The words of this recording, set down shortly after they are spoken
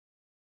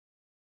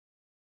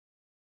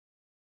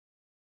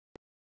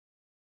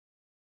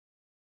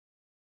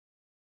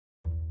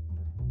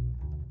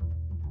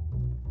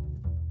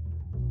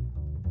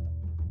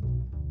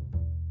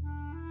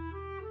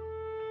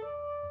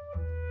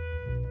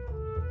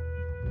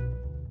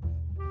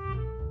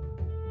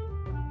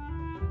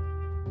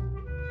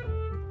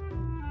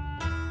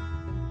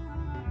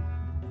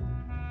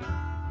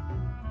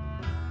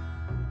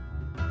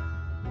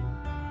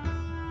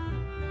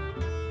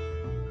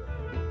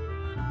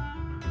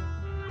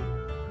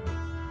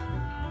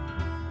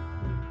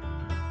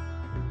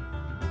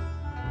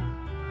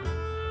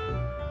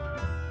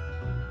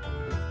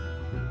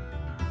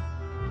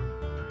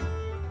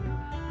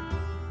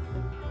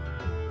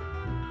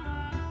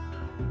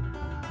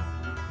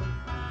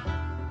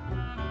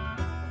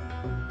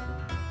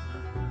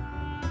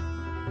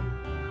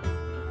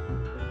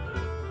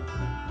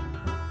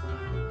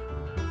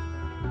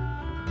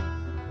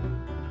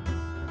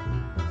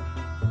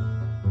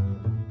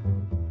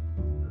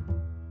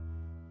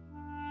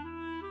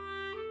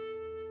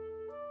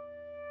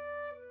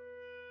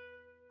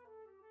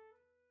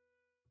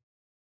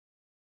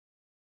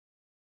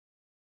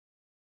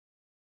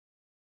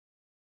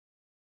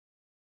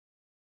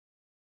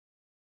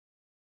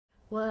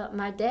Well,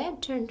 my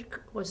dad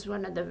was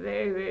one of the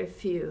very, very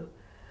few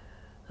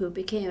who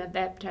became a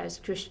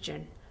baptized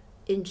Christian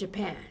in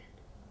Japan.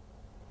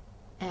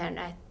 And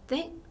I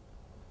think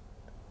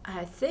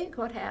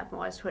what happened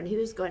was when he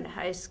was going to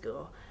high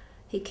school,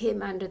 he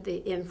came under the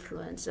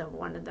influence of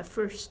one of the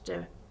first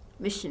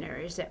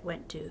missionaries that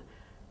went to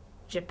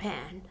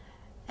Japan,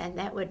 and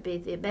that would be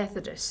the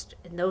Methodist.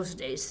 In those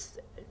days,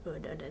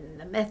 in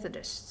the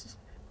Methodist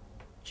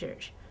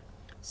church.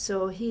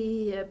 So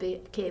he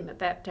became a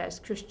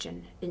baptized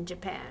Christian in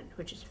Japan,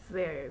 which is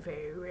very,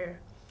 very rare.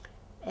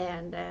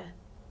 And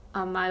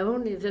on my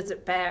only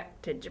visit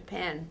back to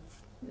Japan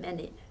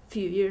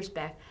few years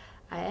back,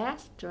 I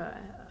asked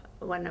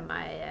one of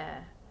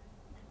my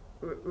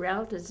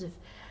relatives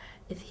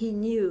if he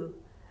knew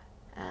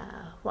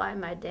why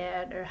my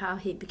dad or how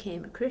he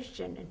became a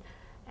Christian,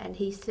 and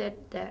he said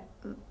that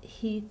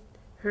he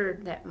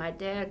heard that my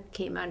dad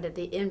came under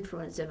the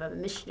influence of a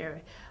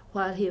missionary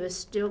while he was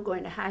still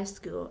going to high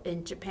school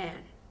in Japan.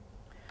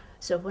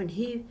 So when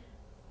he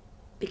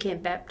became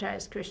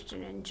baptized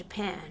Christian in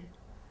Japan,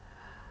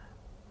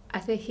 I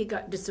think he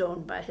got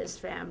disowned by his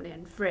family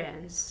and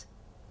friends,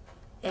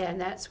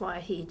 and that's why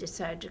he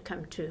decided to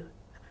come to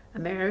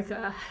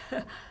America,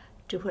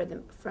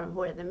 from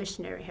where the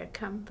missionary had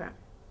come from.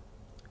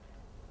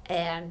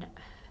 And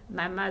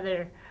my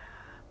mother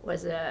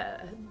was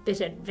a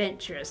bit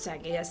adventurous, I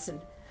guess, and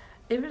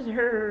it was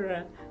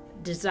her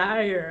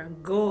desire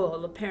and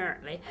goal,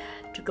 apparently,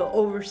 to go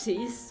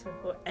overseas,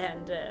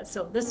 and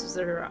so this was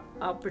her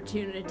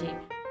opportunity.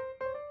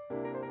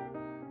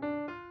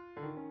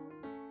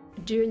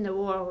 During the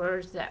war, there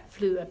was that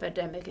flu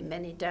epidemic and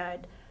many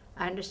died.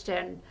 I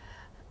understand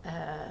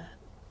I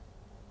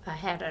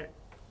had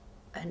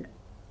an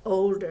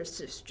older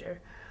sister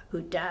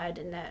who died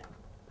in that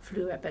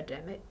flu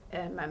epidemic,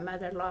 and my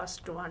mother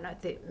lost one, I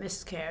think,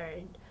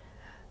 miscarried.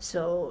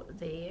 So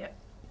the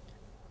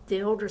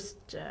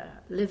oldest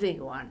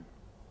living one,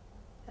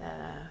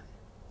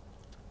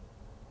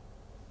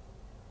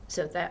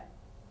 so that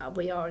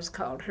we always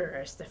called her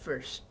as the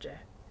first,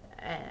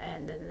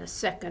 and then the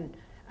second,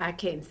 I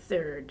came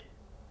third,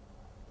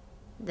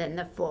 then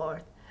the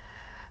fourth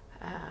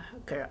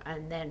girl,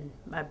 and then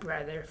my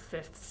brother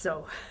fifth.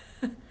 So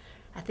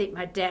I think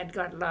my dad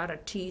got a lot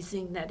of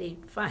teasing that he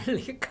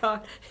finally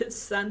got his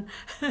son.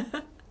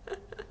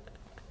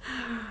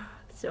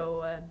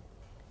 So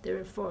there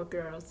were 4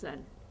 girls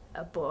and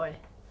a boy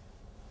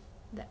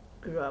that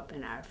grew up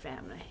in our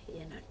family, you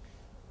know.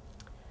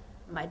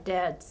 My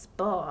dad's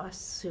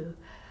boss, who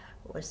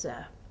was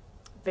a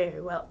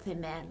very wealthy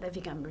man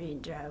living on Marine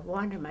Drive,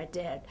 wanted my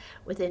dad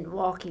within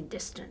walking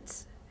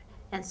distance.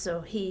 And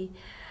so he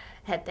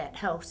had that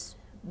house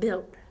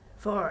built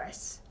for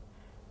us.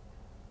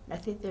 I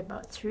think there are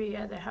about 3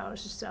 other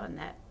houses on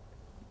that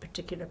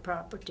particular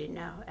property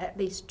now, at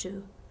least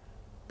 2.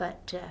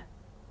 But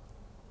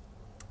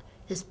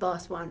his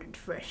boss wanted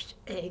fresh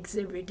eggs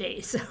every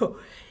day, so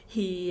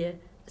he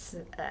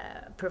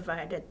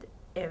provided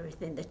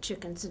everything, the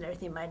chickens and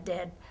everything. My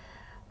dad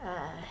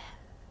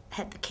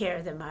had the care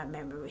of them. I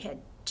remember we had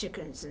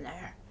chickens in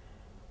our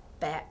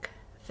back,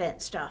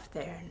 fenced off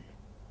there, and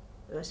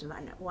it was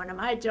one of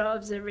my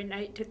jobs every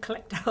night to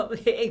collect all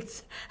the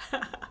eggs.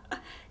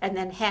 And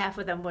then half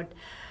of them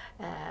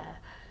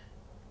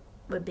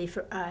would be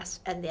for us,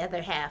 and the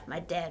other half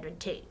my dad would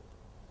take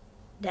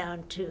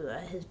down to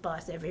his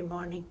boss every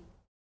morning.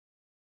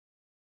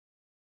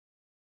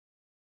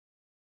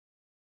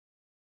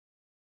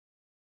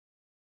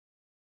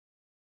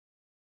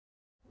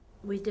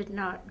 We did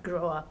not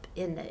grow up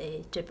in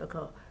a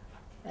typical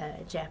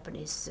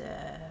Japanese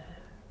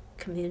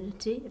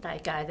community,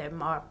 like either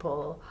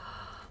Marpole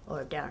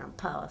or down on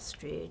Powell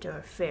Street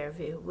or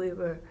Fairview. We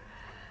were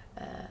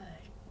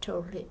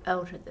totally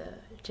out of the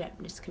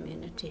Japanese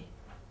community,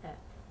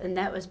 and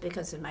that was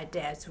because of my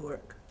dad's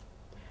work.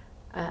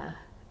 I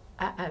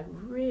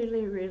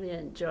really, really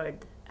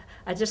enjoyed.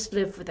 I just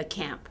lived for the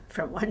camp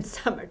from one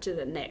summer to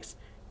the next,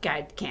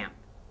 guide camp,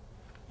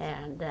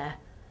 and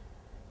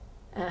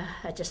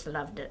I just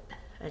loved it.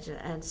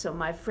 And so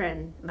my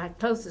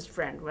closest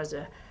friend was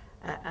a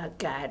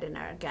guide in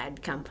our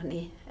guide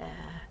company,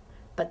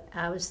 but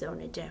I was the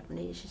only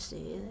Japanese, you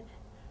see,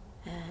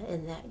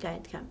 in that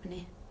guide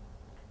company.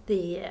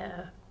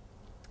 I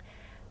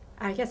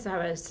guess I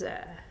was,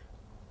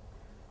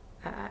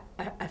 I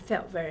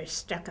felt very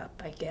stuck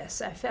up, I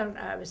guess. I felt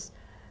I was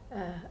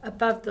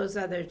above those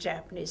other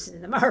Japanese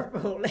in the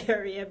Marpole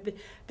area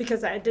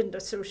because I didn't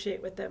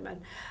associate with them,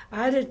 and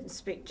I didn't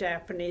speak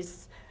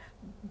Japanese,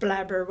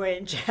 blabber away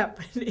in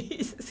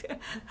Japanese.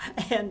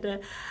 And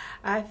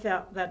I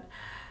felt that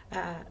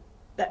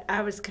that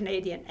I was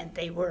Canadian and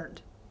they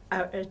weren't.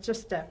 It's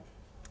just a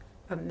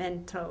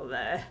mental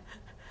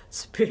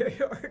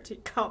superiority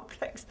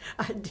complex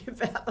I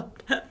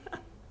developed.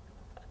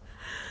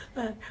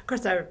 Of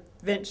course, I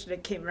eventually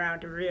came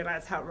around to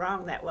realize how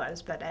wrong that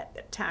was, but at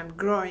the time,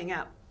 growing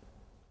up,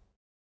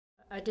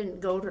 I didn't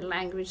go to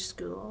language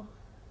school,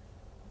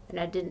 and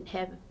I didn't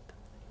have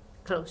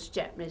close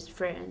Japanese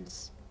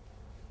friends.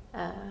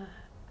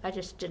 I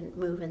just didn't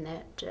move in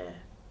that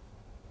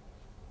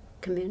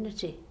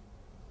community.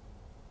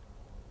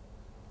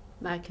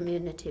 My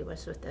community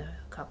was with the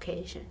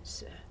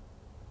Caucasians,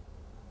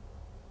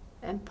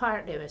 and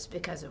partly it was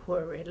because of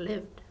where we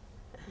lived.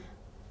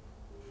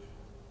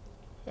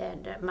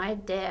 And my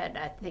dad,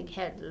 I think,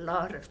 had a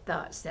lot of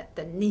thoughts that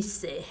the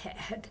Nisei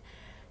had.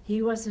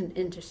 He wasn't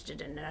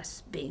interested in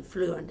us being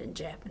fluent in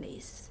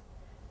Japanese.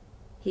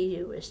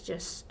 He was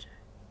just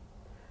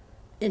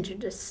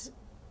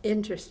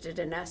interested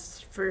in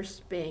us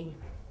first being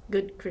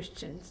good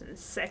Christians and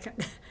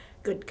second,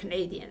 good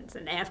Canadians,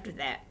 and after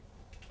that,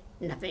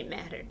 nothing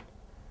mattered.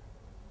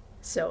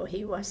 So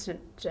he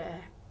wasn't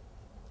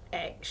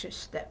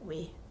anxious that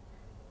we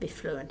be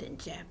fluent in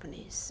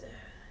Japanese.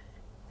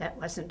 That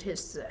wasn't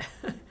his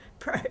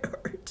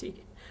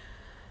priority,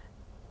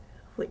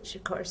 which,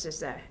 of course,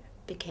 as I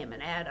became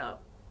an adult,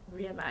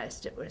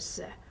 realized it was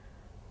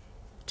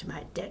to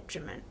my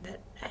detriment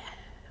that I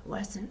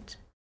wasn't.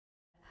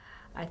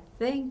 I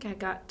think I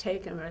got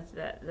taken with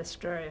the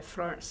story of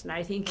Florence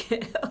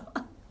Nightingale.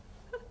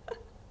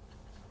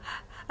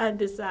 I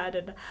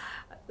decided,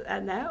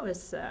 and that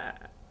was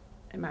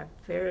in my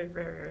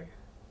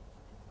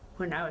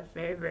when I was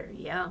very, very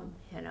young,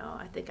 you know.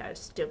 I think I was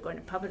still going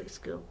to public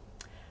school.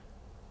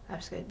 I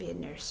was going to be a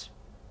nurse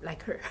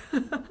like her.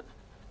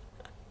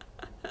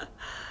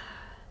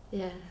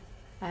 Yeah,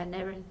 I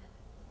never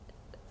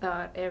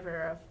thought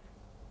ever of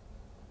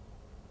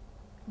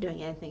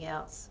doing anything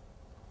else.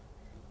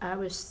 I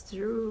was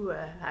through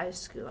high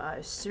school. I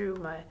was through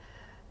my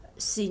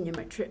senior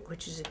matric,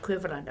 which is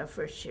equivalent of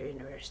first year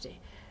university.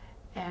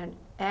 And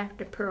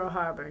after Pearl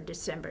Harbor in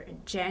December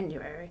and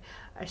January,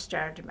 I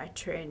started my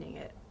training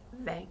at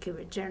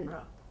Vancouver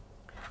General,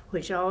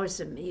 which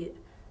always,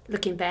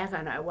 looking back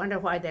on it, I wonder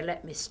why they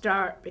let me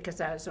start, because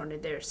I was only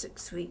there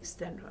 6 weeks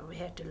then when we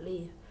had to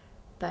leave.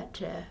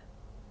 But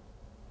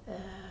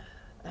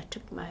I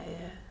took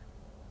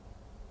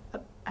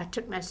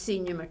my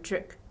senior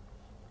matric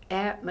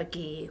at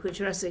McGee, which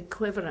was the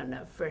equivalent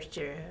of first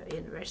year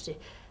university,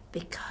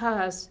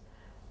 because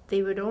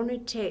they would only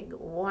take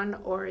one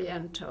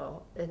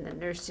Oriental in the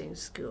nursing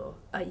school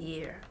a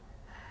year.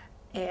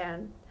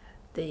 And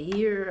the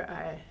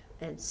year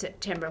in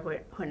September,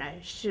 when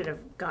I should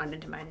have gone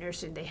into my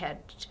nursing, they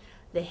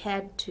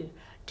had to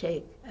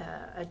take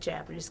a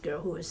Japanese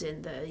girl who was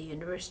in the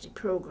university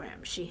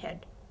program. She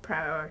had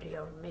priority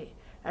over me.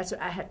 That's why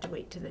I had to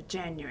wait till the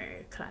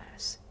January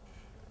class.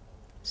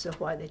 So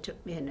why they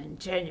took me in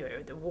January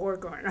with the war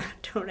going on,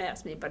 don't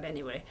ask me, but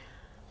anyway,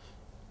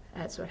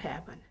 that's what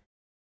happened.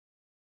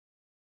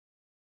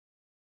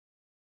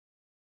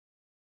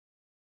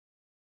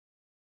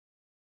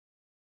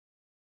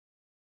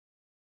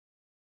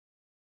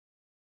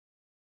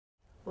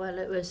 Well,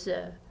 it was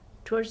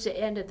towards the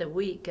end of the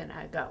week, and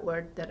I got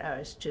word that I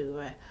was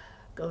to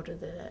go to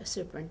the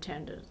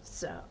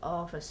superintendent's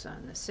office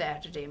on the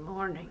Saturday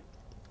morning.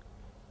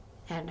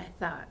 And I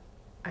thought,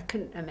 I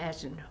couldn't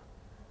imagine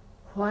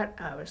what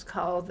I was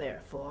called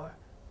there for,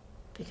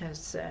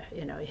 because,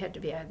 you know, you had to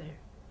be either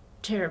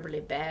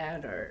terribly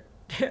bad or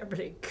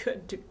terribly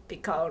good to be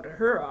called to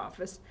her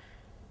office,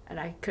 and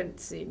I couldn't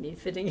see me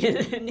fitting in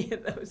any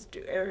of those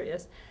two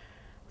areas.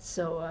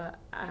 So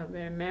I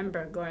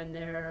remember going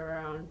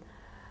there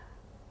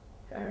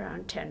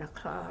around 10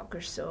 o'clock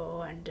or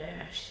so, and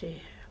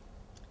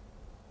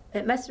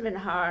it must have been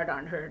hard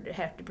on her to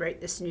have to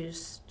break this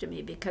news to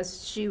me,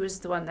 because she was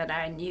the one that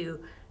I knew.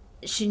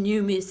 She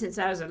knew me since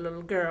I was a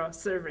little girl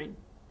serving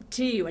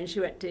tea when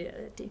she went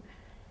to tea.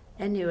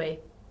 Anyway,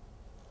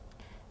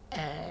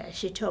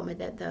 she told me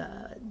that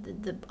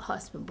the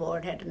hospital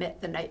board had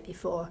met the night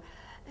before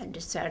and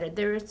decided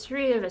there were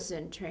 3 of us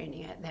in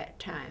training at that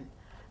time.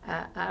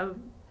 I,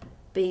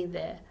 being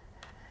the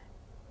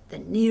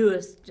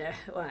newest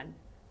one,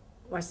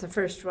 was the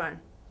first one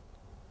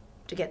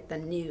to get the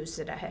news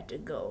that I had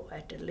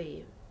to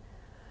leave.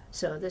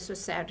 So this was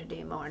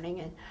Saturday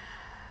morning, and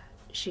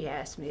she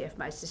asked me if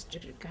my sister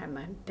could come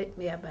and pick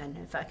me up and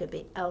if I could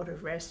be out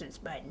of residence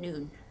by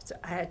noon. So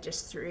I had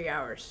just 3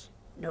 hours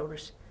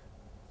notice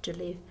to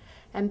leave.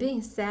 And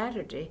being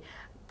Saturday,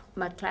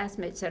 my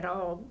classmates had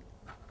all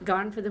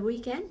gone for the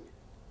weekend.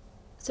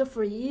 So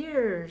for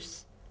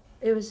years,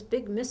 it was a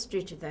big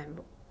mystery to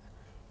them.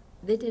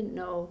 They didn't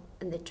know,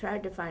 and they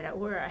tried to find out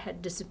where I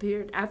had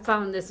disappeared. I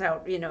found this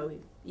out, you know,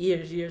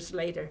 years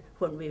later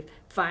when we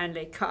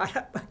finally caught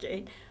up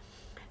again.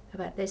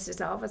 But they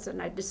says all of a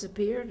sudden I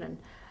disappeared, and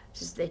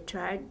says they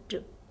tried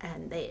to,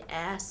 and they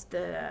asked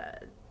the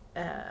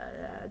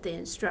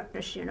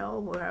instructress, you know,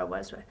 where I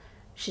was.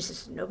 She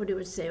says nobody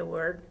would say a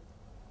word.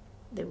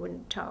 They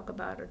wouldn't talk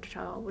about it at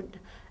all,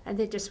 and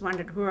they just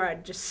wondered where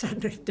I'd just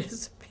suddenly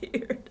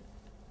disappeared.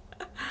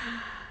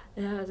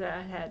 Yeah,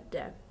 I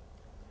had,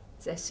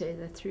 as I say,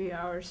 the 3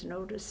 hours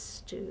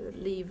notice to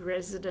leave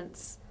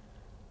residence.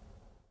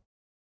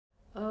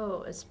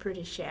 Oh, it's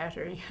pretty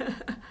shattering,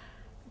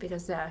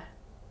 because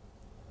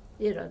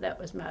you know, that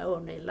was my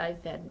only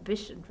life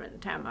ambition from the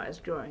time I was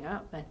growing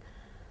up, and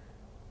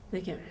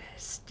thinking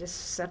it's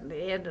just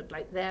suddenly ended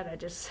like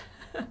that.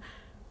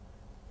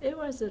 It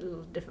was a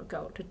little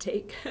difficult to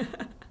take.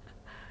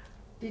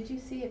 Did you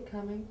see it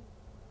coming?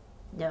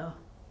 No,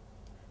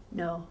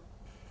 no.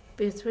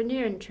 Because when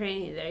you're in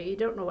training there, you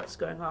don't know what's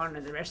going on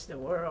in the rest of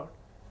the world.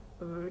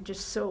 We were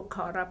just so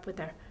caught up with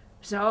it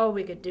was all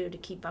we could do to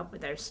keep up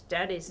with our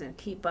studies and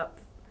keep up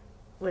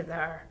with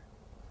our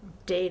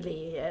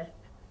daily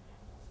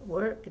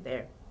work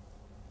there.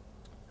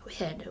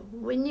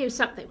 We knew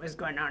something was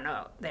going on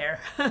out there,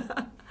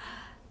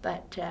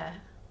 but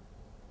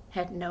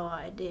had no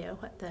idea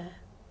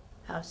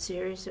how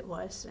serious it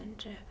was,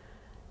 and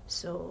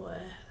so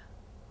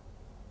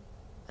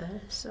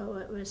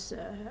it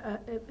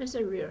was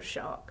a real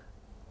shock.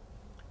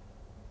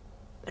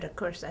 But of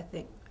course, I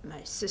think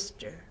my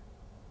sister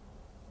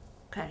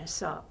kind of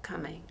saw it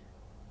coming,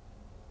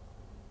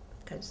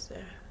 because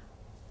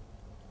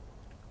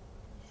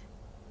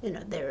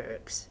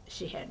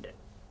she had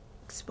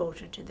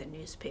exposure to the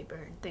newspaper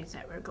and things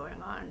that were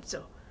going on,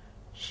 so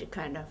she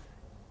kind of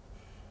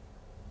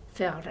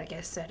felt, I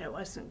guess, that it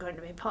wasn't going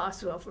to be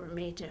possible for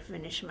me to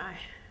finish my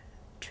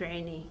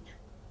training,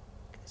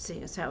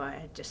 seeing as how I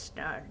had just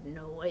started.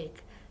 No way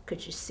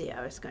could you see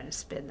I was going to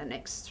spend the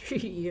next 3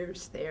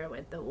 years there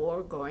with the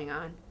war going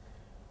on.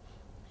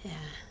 Yeah.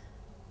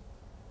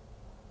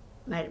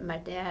 My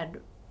dad's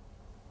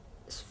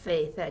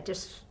faith, I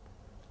just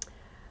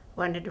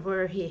wondered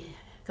where he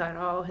got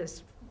all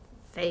his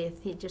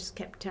faith. He just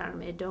kept telling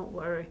me, don't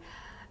worry,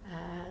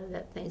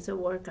 that things will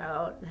work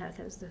out,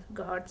 because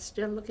God's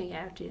still looking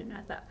after you. And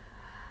I thought,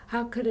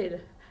 how could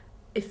it,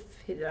 if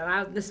He'd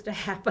allowed this to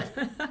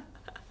happen?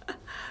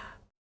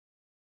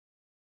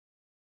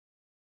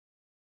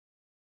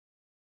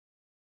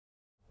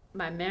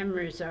 My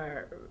memories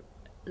are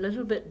a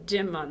little bit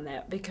dim on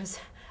that, because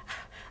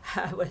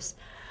I was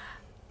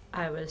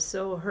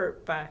so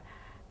hurt by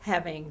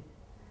having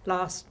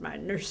lost my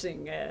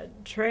nursing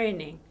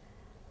training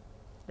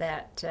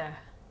that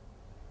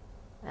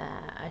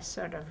I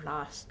sort of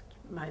lost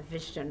my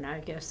vision, I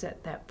guess,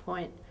 at that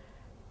point.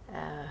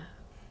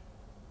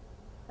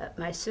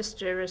 My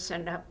sister was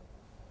sent up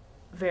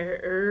very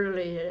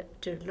early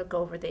to look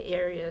over the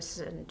areas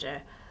and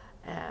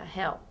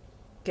help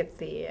get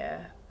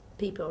the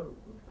people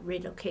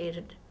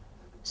relocated.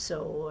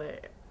 So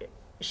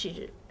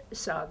she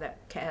saw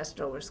that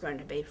Kaslo was going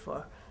to be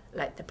for,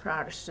 like, the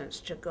Protestants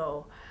to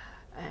go,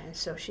 and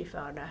so she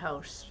found a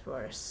house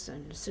for us,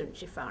 and as soon as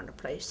she found a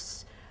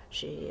place,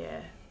 she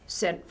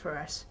sent for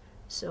us.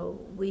 So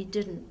we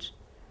didn't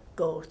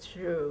go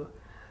through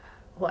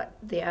what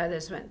the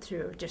others went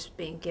through, just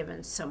being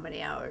given so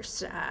many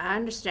hours. I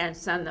understand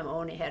some of them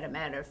only had a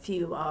matter of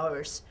few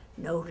hours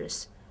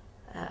notice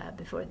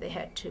before they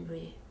had to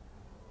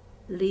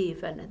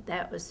leave, and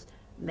that was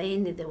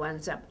mainly the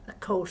ones up the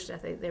coast. I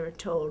think they were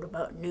told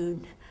about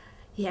noon.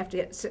 You have to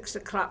get a 6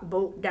 o'clock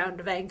boat down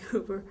to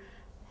Vancouver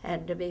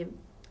and to be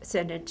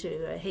sent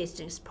into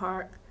Hastings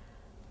Park.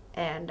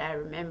 And I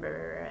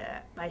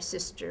remember my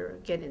sister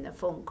getting the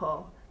phone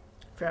call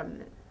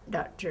from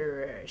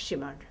Dr.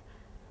 Shimon,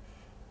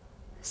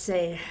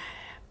 say,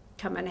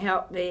 come and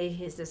help me.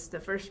 He says, the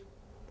first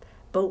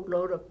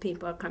boatload of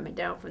people are coming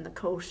down from the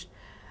coast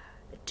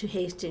to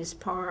Hastings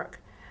Park,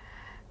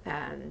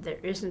 and there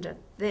isn't a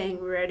thing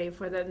ready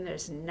for them.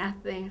 There's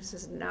nothing.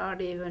 There's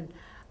not even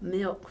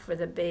milk for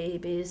the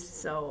babies,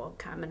 so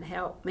come and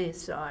help me.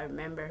 So I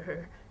remember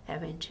her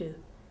having to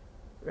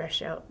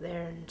rush out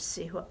there and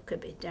see what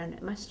could be done.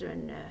 It must have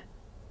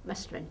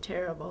been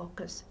terrible,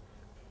 because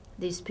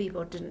these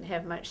people didn't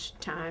have much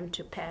time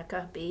to pack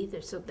up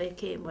either, so they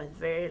came with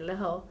very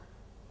little,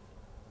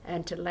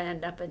 and to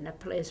land up in a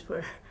place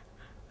where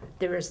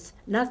there was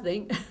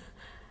nothing,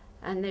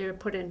 and they were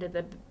put into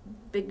the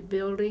big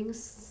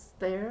buildings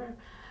there.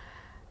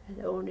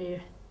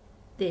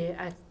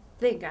 I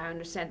think I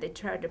understand they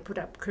tried to put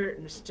up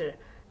curtains to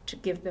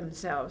give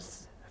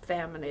themselves,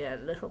 family, a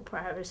little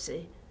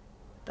privacy,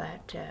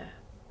 but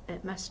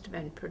it must have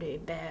been pretty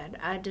bad.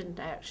 I didn't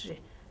actually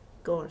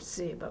go and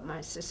see, but my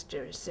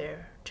sister was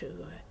there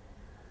to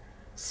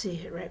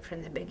see it right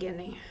from the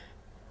beginning.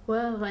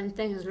 Well, when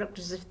things looked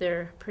as if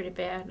they're pretty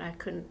bad and I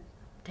couldn't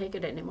take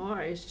it anymore,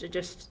 I used to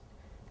just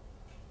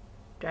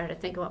try to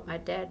think of what my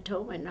dad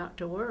told me, not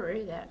to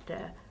worry,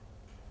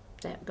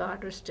 that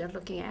God was still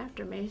looking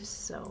after me,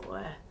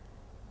 so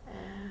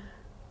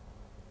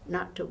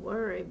not to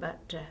worry,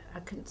 but I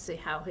couldn't see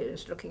how He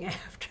was looking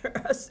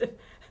after us,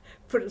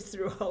 put us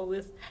through all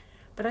this.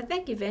 But I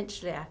think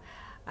eventually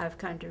I've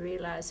come to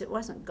realize it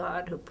wasn't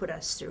God who put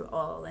us through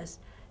all this.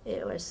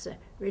 It was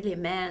really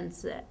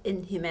man's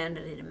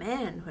inhumanity to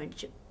man, when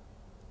you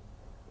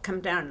come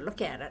down and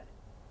look at it,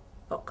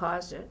 what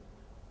caused it.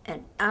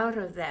 And out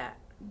of that,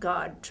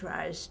 God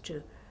tries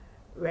to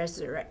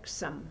resurrect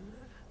some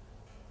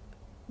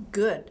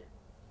good,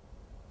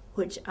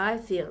 which I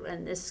feel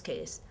in this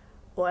case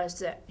was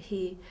that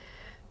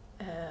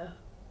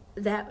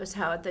that was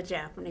how the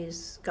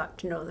Japanese got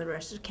to know the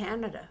rest of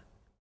Canada.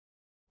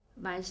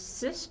 My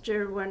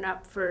sister went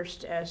up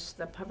first as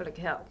the public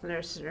health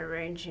nurse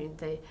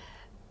and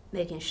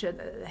making sure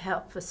that the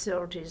health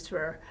facilities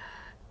were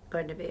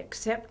going to be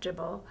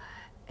acceptable,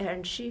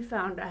 and she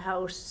found a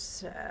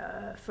house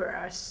for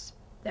us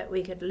that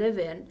we could live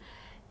in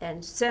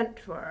and sent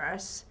for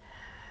us,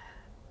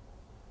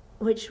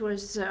 which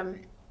was a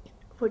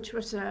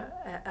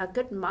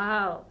good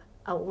mile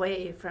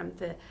away from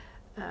the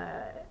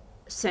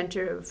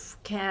center of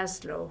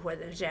Kaslo, where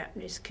the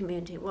Japanese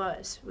community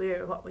was. We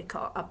were what we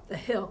call up the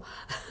hill.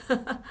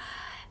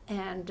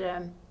 And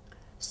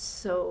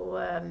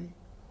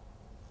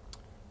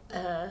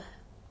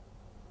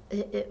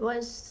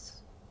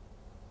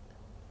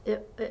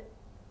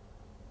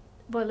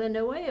well, in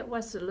a way it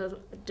was a little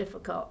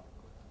difficult,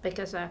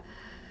 because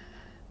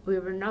we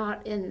were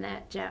not in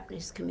that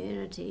Japanese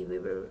community. We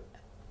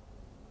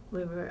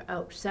were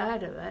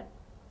outside of it.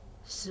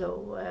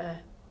 So,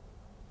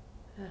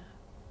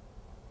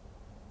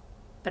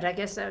 but I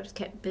guess I was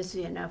kept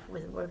busy enough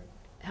with work,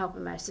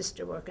 helping my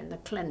sister work in the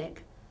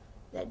clinic,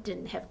 that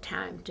didn't have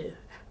time to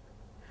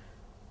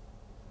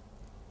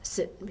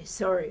sit and be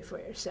sorry for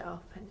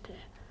yourself. And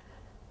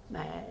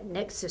my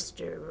next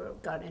sister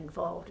got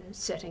involved in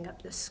setting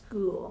up the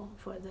school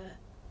for the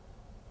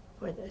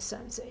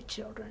Sansei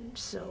children.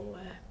 So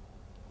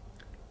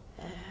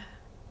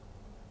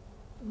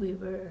we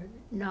were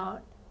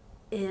not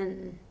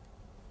in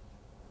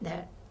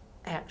that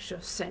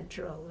actual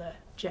central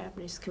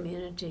Japanese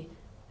community,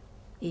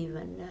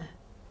 even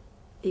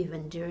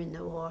during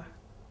the war.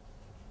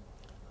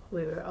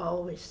 We were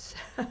always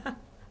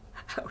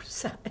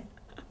outside.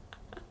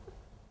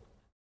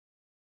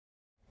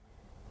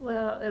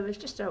 Well, it was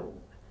just a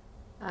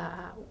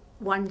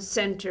one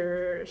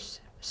center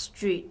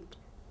street.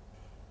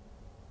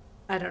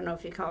 I don't know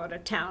if you call it a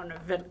town or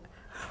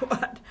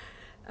what.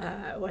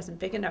 It wasn't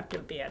big enough to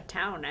be a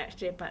town,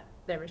 actually, but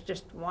there was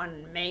just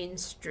one main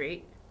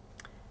street.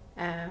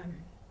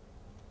 And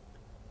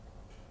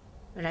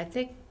I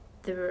think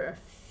there were a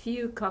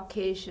few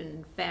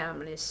Caucasian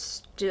families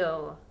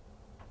still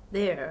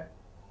there,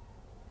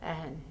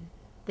 and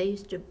they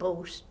used to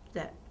boast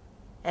that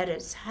at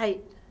its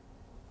height,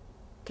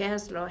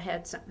 Kaslo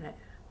had something like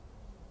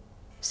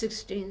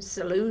 16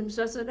 saloons,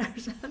 was it, or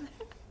something?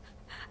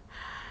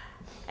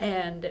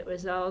 And it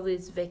was all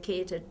these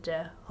vacated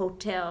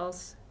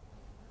hotels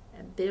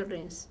and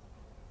buildings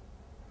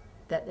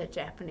that the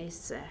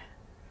Japanese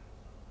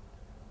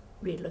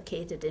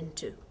relocated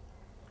into.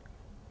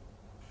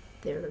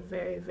 There were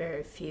very,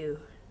 very few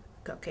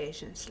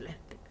Caucasians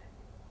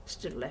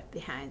still left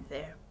behind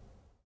there.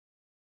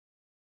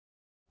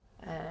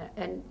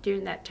 And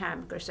during that time,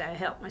 of course, I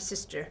helped my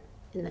sister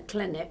in the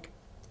clinic,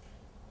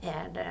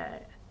 and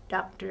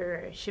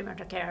Dr.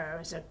 Shimatakara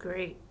was a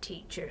great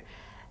teacher,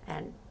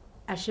 and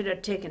I should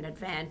have taken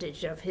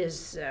advantage of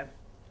his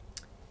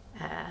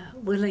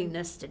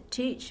willingness to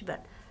teach,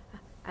 but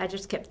I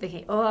just kept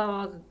thinking, oh,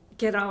 I'll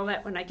get all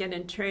that when I get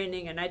in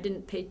training, and I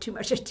didn't pay too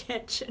much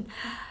attention,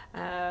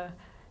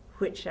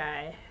 which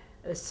I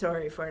was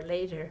sorry for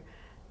later.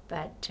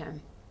 But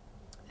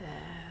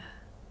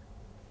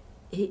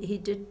he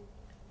did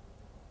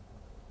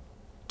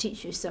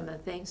teach you some of the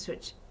things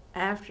which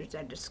afterwards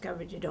I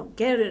discovered you don't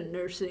get in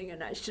nursing,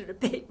 and I should have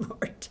paid more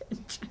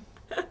attention.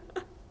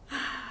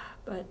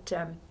 But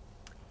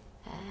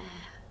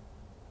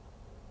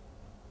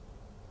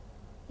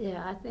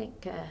yeah, I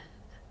think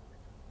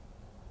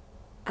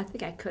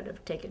I could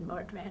have taken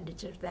more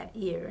advantage of that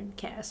year in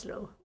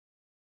Kaslo.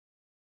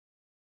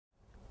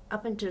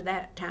 Up until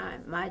that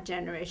time, my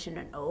generation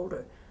and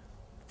older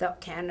thought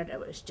Canada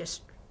was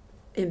just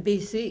in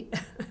BC.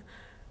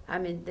 I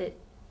mean, they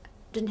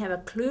didn't have a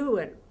clue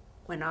what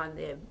went on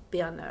there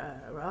beyond the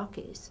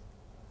Rockies,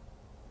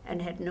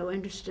 and had no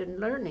interest in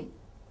learning.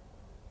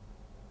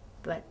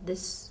 But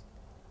this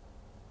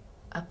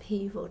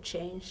upheaval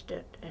changed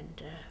it,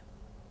 and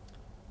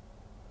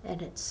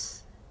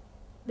it's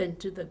been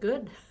to the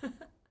good.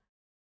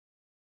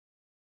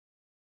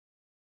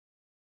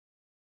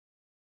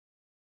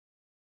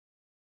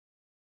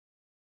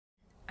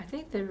 I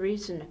think the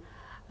reason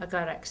I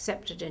got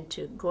accepted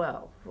into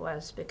Guelph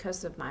was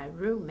because of my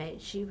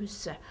roommate. She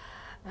was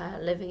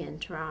living in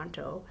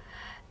Toronto,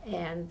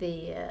 and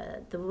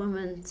the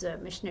Women's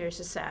Missionary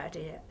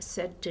Society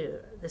said to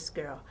this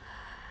girl,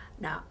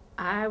 "Now,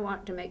 I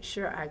want to make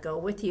sure I go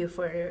with you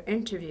for your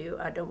interview.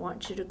 I don't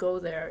want you to go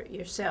there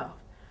yourself."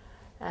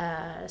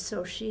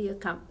 So she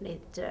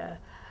accompanied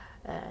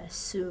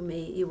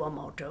Sumi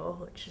Iwamoto,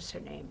 which is her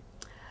name,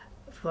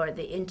 for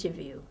the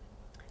interview.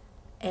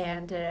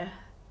 And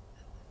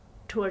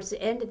towards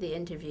the end of the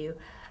interview,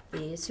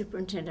 the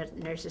superintendent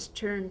of nurses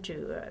turned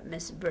to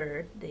Miss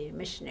Bird, the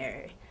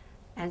missionary,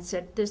 and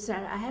said,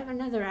 I have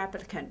another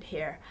applicant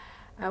here.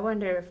 I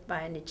wonder if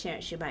by any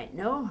chance you might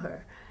know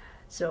her."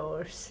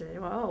 So she said,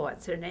 "Well,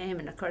 what's her name?"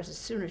 And of course, as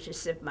soon as she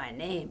said my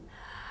name,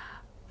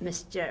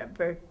 Miss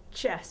Bird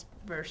just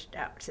burst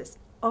out, says,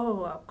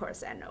 "Oh, of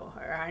course I know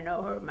her. I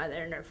know her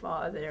mother and her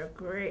father. They're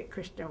great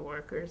Christian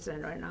workers,"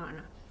 and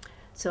on.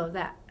 So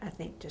that, I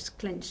think, just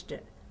clinched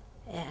it.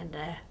 And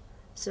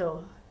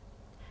so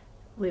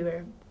we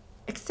were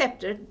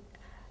accepted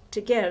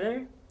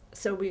together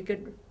so we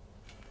could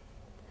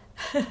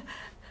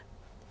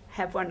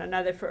have one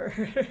another for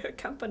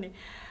company.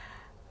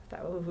 I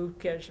thought, oh, who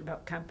cares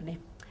about company?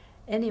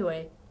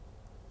 Anyway,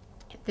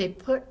 they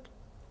put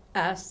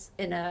us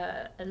in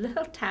a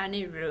little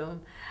tiny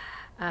room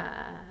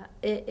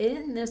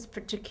in this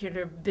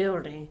particular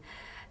building.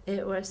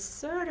 It was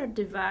sort of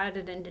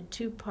divided into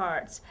two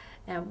parts,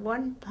 and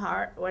one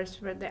part was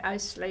for the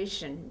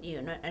isolation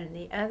unit, and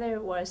the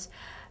other was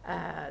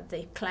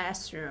the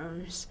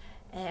classrooms,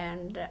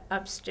 and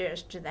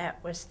upstairs to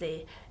that was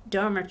the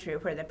dormitory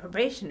where the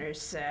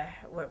probationers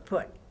were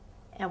put.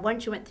 And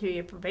once you went through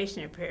your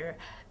probationary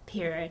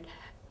period,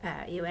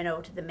 you went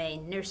over to the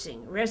main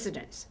nursing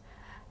residence.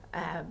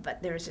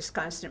 But there was this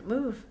constant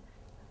move.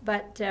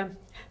 But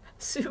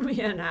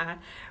Sumi and I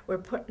were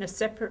put in a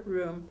separate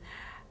room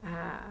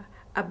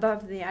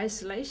above the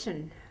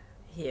isolation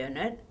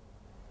unit,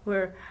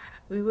 where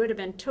we would have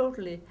been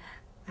totally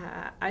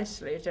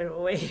isolated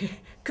away,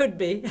 could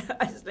be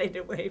isolated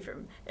away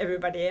from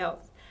everybody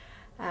else.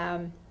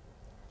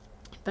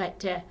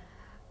 But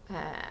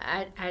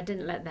I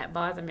didn't let that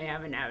bother me. I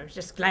mean, I was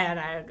just glad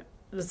I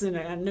was in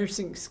a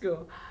nursing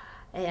school.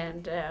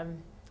 And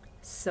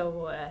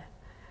so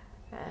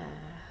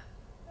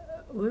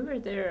we were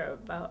there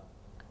about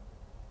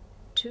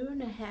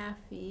 2.5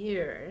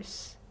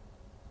 years,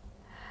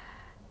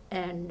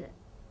 and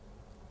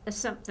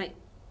something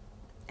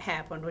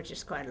happened, which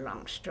is quite a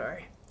long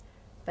story.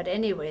 But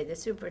anyway, the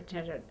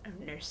superintendent of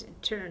nursing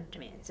turned to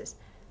me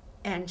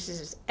and she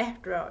says,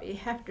 after all, I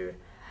have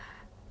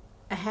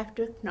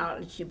to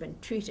acknowledge you've been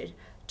treated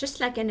just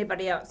like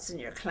anybody else in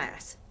your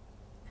class.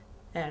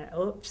 And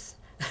oops.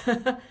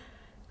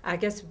 I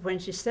guess when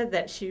she said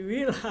that, she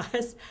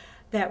realized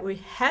that we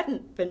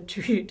hadn't been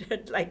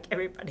treated like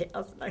everybody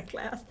else in our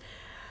class,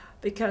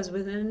 because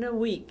within a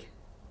week,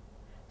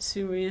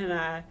 Sumi and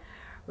I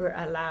were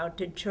allowed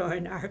to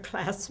join our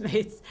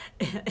classmates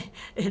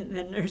in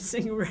the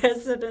nursing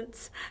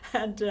residence.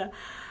 And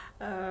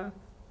of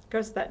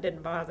course, that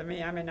didn't bother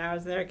me. I mean, I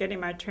was there getting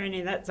my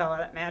training. That's all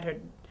that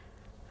mattered.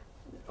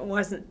 It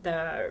wasn't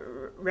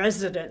the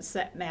residence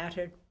that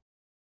mattered.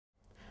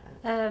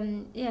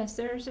 Yes,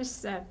 there was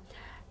this,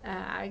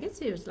 I guess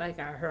he was like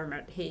a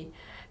hermit. He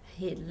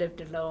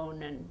lived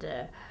alone and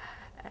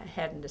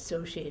hadn't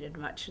associated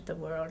much with the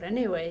world.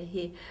 Anyway,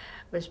 he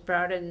was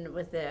brought in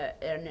with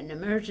an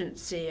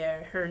emergency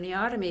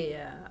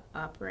herniatomy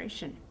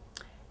operation.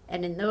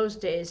 And in those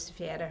days, if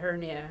you had a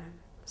hernia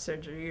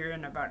surgery, you're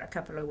in about a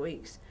couple of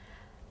weeks,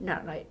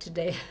 not like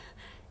today.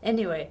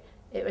 Anyway,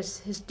 it was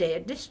his day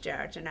of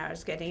discharge, and I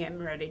was getting him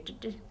ready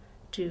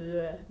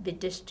to be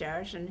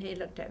discharged, and he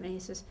looked at me, he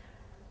says,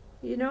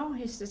 you know,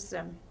 he says,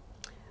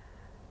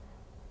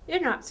 you're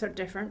not so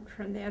different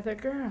from the other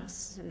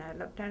girls. And I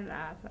looked at him and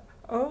I thought,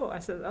 oh, I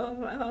said, oh,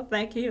 well,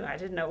 thank you. I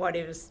didn't know what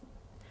he was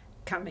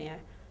coming at.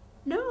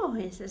 No,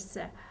 he says,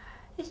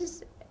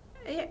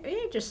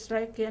 you're just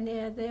like any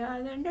of the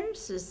other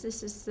nurses.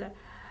 This is,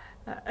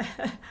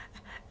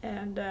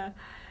 and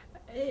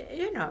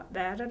you're not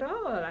bad at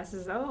all. I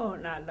says, oh,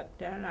 and I looked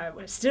down, I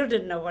still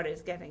didn't know what he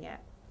was getting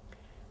at.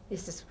 He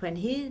says, when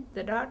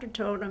the doctor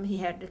told him he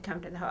had to come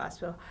to the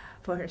hospital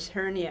for his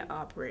hernia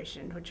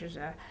operation, which was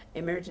an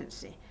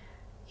emergency,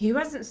 he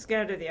wasn't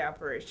scared of the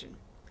operation.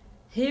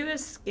 He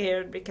was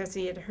scared because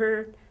he had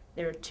heard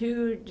there were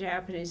 2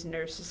 Japanese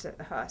nurses at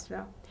the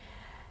hospital,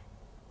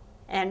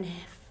 and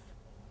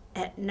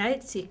at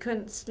nights he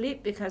couldn't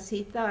sleep because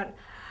he thought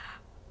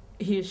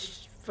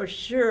he's for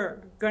sure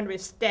going to be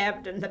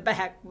stabbed in the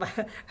back by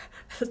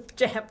a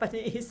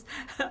Japanese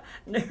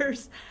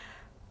nurse.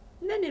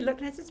 And then he looked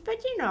and says, but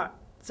you're not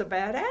so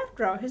bad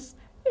after all.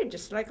 You're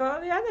just like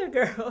all the other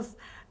girls.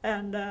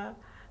 And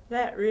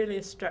that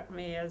really struck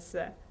me as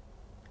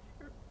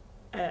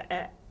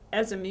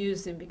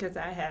amusing, because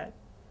I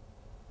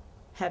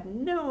had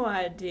no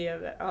idea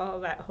that all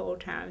that whole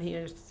time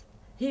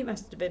he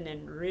must have been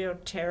in real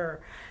terror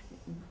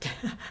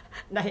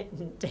night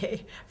and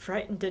day,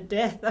 frightened to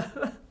death.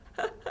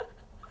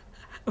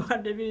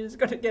 Wondered if he was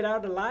going to get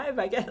out alive,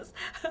 I guess.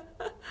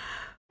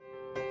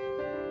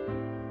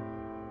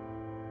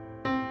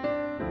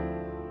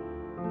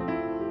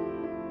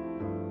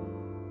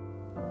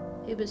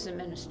 He was a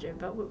minister,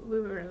 but we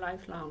were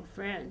lifelong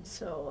friends,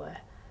 so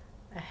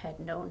I had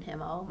known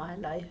him all my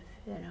life,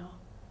 you know.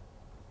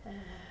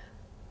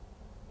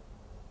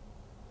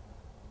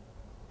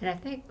 And I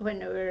think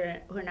when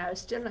I was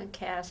still in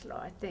Kaslo,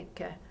 I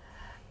think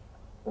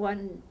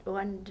one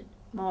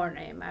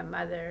morning my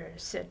mother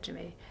said to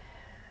me,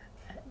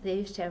 they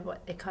used to have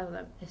what they call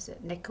them, is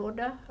it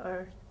Nakoda,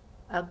 or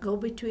a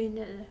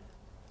go-between,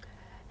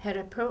 had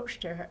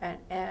approached her and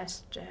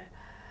asked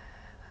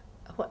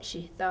what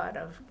she thought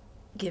of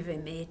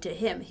giving me to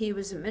him. He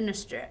was a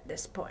minister at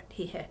this point.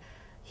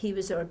 He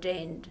was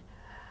ordained.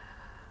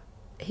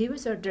 He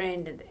was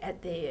ordained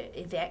at the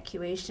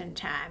evacuation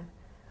time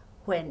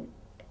when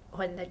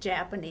the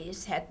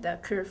Japanese had the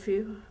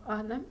curfew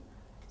on them.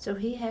 So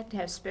he had to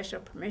have special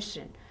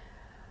permission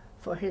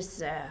for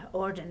his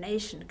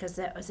ordination, because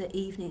that was an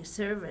evening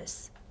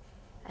service.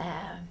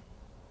 I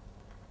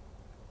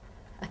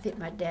think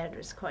my dad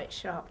was quite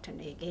shocked, and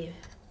he gave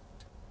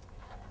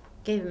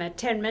him a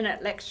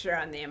 10-minute lecture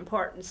on the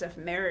importance of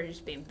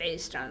marriage being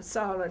based on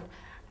solid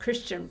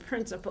Christian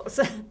principles.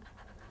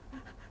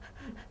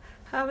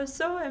 I was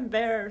so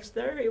embarrassed.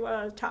 There he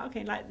was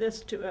talking like this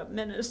to a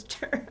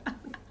minister.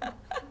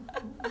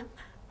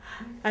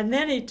 And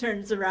then he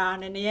turns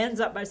around and he ends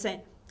up by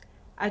saying,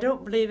 I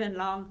don't believe in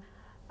long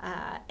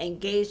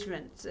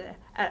engagements.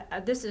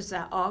 This is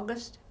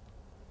August.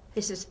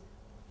 He says,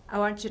 I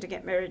want you to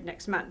get married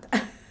next month.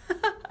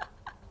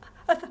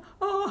 I thought,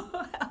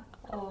 oh.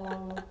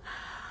 Oh.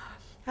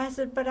 I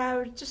said, but I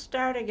was just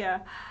starting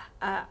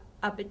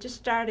I'll be just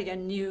starting a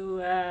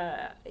new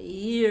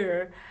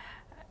year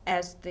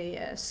as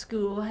the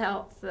school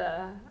health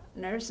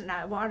nurse, and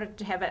I wanted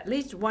to have at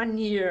least 1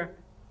 year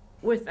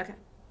with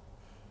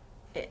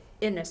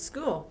in a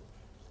school.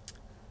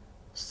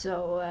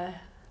 So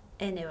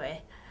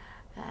anyway,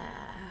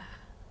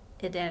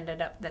 it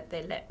ended up that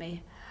they let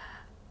me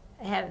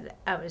have.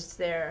 I was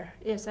there.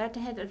 Yes, I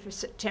had it for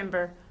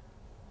September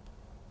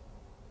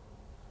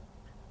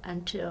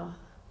until.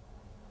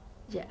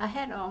 Yeah, I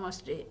had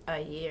almost a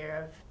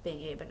year of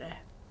being able to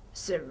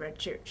serve a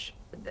church,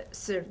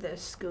 serve the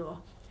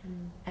school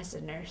as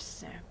a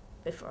nurse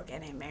before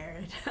getting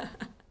married.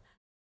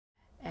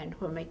 And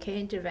when we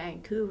came to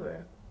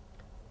Vancouver,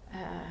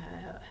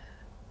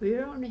 we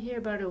were only here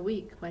about a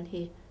week when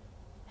he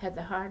had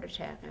the heart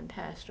attack and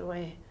passed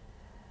away.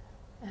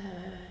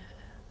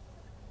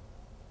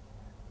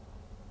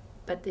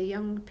 But the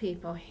young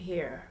people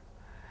here,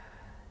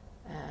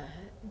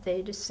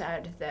 they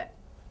decided that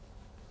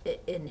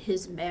in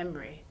his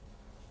memory,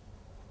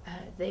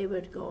 they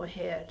would go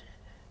ahead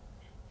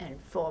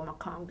and form a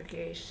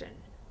congregation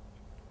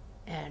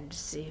and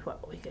see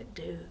what we could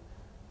do.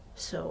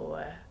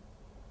 So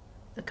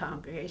the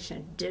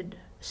congregation did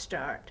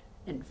start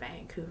in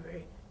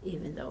Vancouver,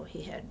 even though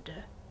he had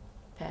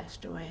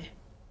passed away.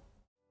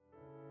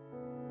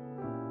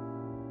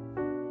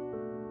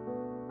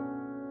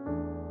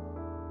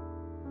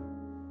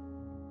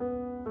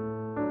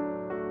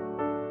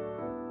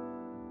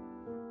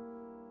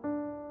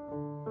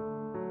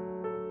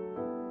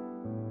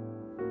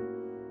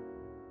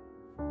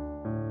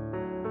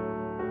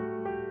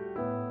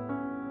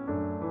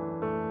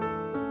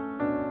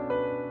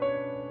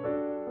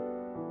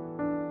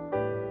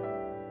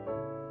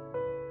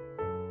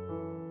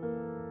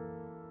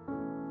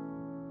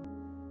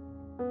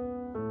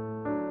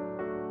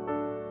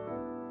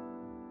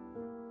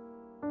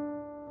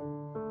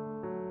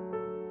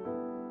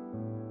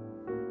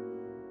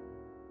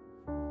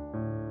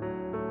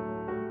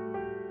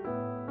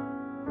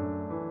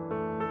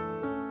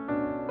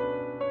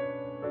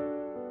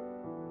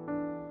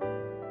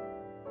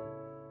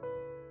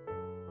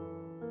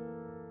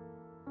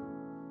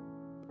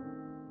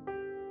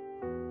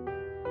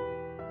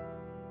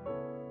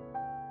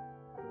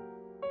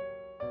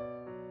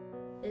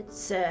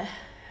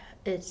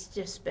 It's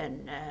just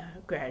been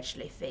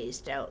gradually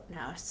phased out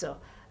now, so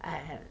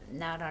I'm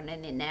not on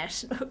any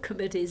national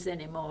committees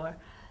anymore.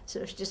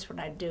 So it's just what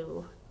I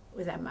do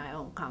within my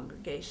own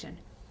congregation,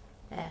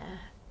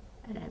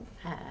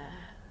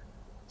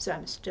 so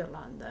I'm still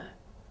on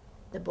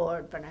the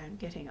board, but I'm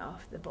getting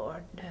off the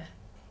board.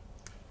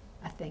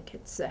 I think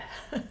it's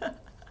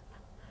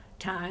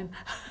time.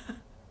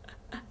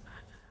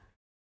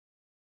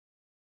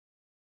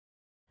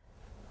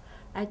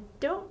 I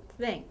don't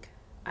think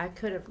I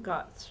could have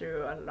got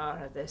through a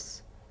lot of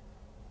this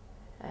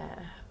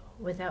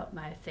without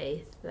my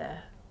faith.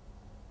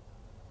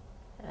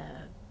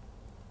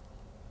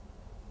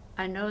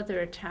 I know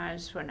there are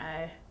times when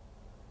I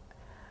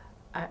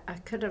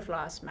could have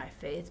lost my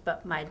faith,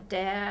 but my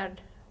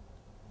dad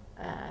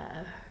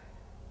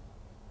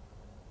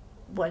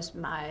was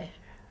my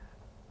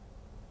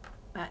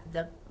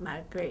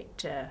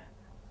great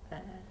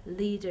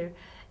leader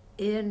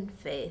in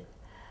faith.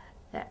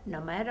 That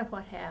no matter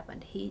what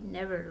happened, he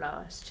never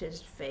lost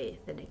his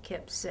faith, and he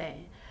kept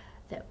saying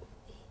that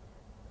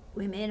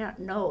we may not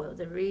know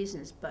the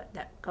reasons, but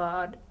that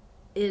God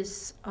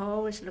is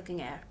always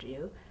looking after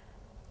you,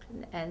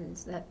 and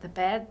that the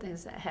bad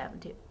things that happen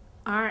to you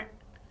aren't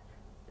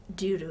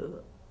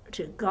due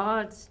to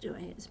God's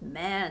doing. It's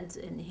man's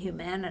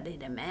inhumanity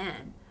to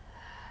man,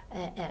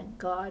 and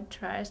God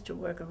tries to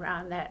work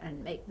around that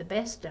and make the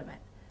best of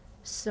it.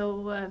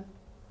 So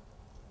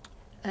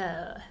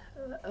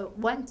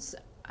once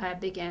I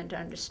began to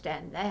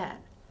understand that,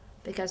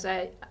 because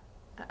I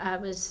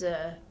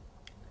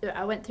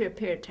went through a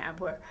period of time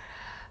where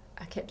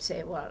I kept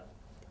saying, well,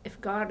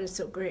 if God is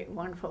so great and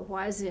wonderful,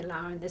 why is he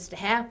allowing this to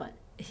happen?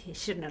 He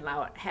shouldn't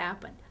allow it to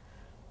happen.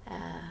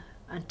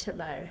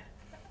 Until I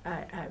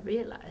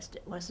realized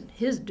it wasn't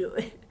his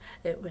doing.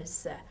 It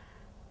was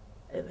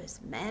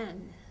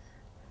man.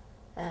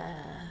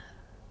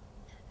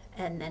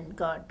 And then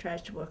God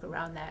tries to work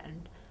around that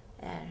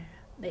and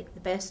make the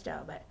best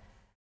of it.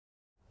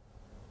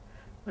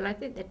 Well, I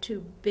think the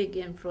two big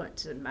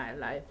influences in my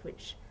life,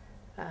 which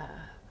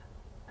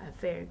I'm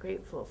very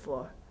grateful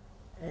for,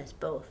 is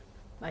both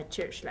my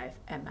church life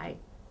and my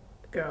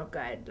Girl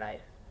Guide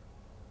life.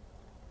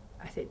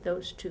 I think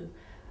those two,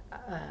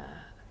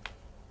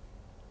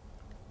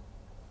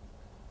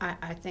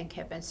 I think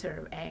have been sort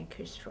of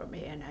anchors for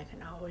me, and I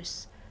can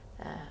always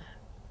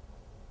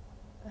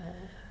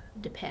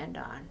depend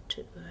on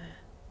to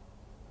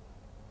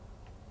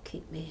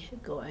keep me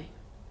going.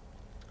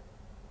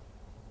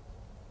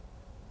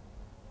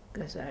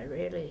 Because I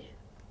really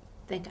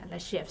think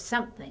unless you have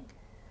something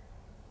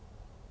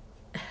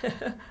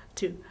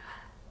to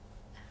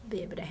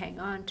be able to hang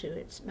on to,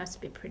 it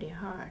must be pretty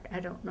hard. I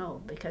don't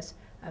know, because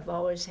I've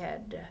always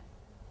had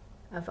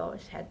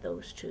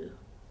those two.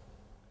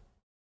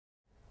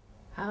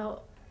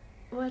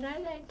 What I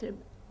like to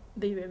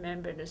be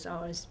remembered as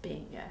always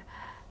being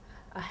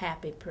a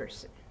happy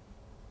person,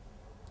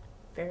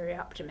 very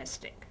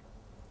optimistic.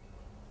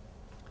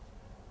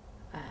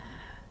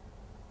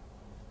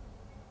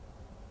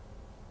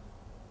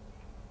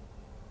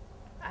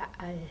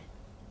 I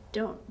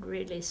don't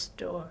really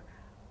store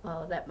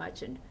all that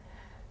much in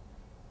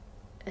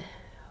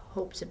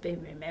hopes of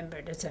being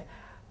remembered as a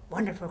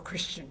wonderful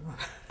Christian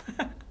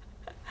woman.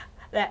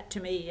 That to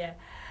me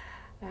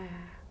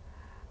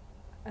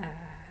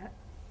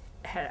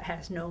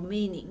has no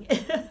meaning.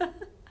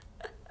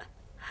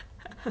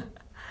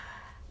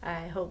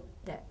 I hope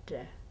that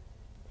they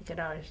could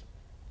always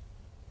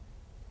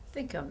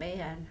think of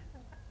me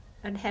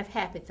and have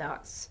happy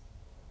thoughts.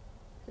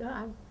 So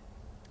I'm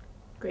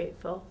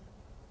grateful.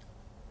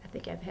 I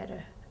think I've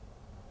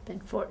been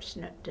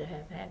fortunate to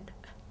have had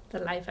the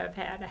life I've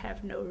had. I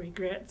have no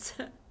regrets.